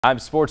I'm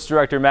Sports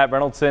Director Matt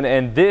Reynoldson,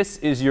 and this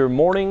is your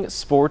Morning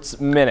Sports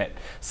Minute.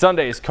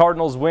 Sunday's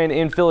Cardinals win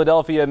in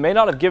Philadelphia may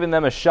not have given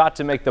them a shot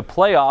to make the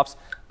playoffs,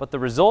 but the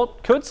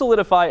result could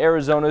solidify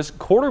Arizona's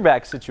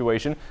quarterback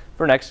situation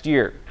for next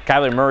year.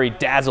 Kyler Murray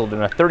dazzled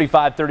in a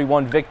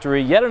 35-31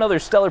 victory, yet another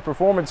stellar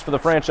performance for the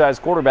franchise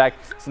quarterback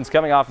since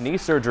coming off knee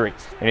surgery.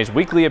 In his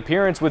weekly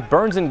appearance with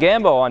Burns and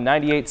Gambo on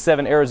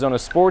 98.7 Arizona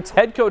Sports,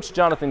 head coach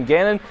Jonathan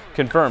Gannon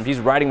confirmed he's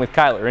riding with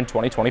Kyler in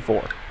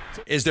 2024.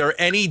 Is there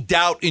any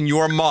doubt in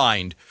your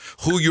mind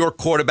who your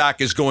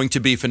quarterback is going to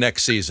be for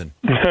next season?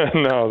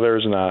 No,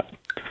 there's not.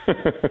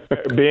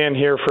 Being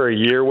here for a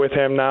year with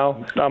him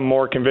now, I'm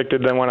more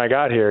convicted than when I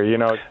got here. You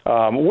know,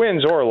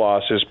 wins or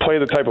losses, play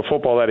the type of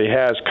football that he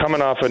has,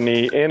 coming off a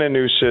knee in a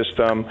new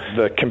system,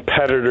 the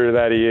competitor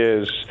that he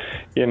is.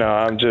 You know,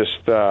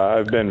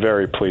 I've been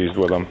very pleased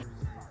with him.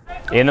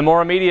 In the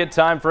more immediate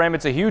time frame,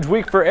 it's a huge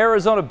week for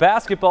Arizona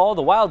basketball.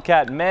 The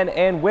Wildcat men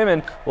and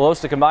women will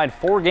host a combined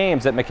 4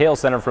 games at McHale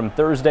Center from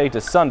Thursday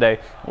to Sunday.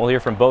 We'll hear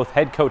from both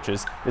head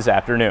coaches this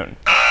afternoon.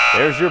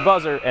 There's your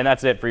buzzer, and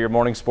that's it for your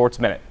Morning Sports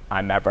Minute.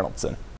 I'm Matt Reynoldson.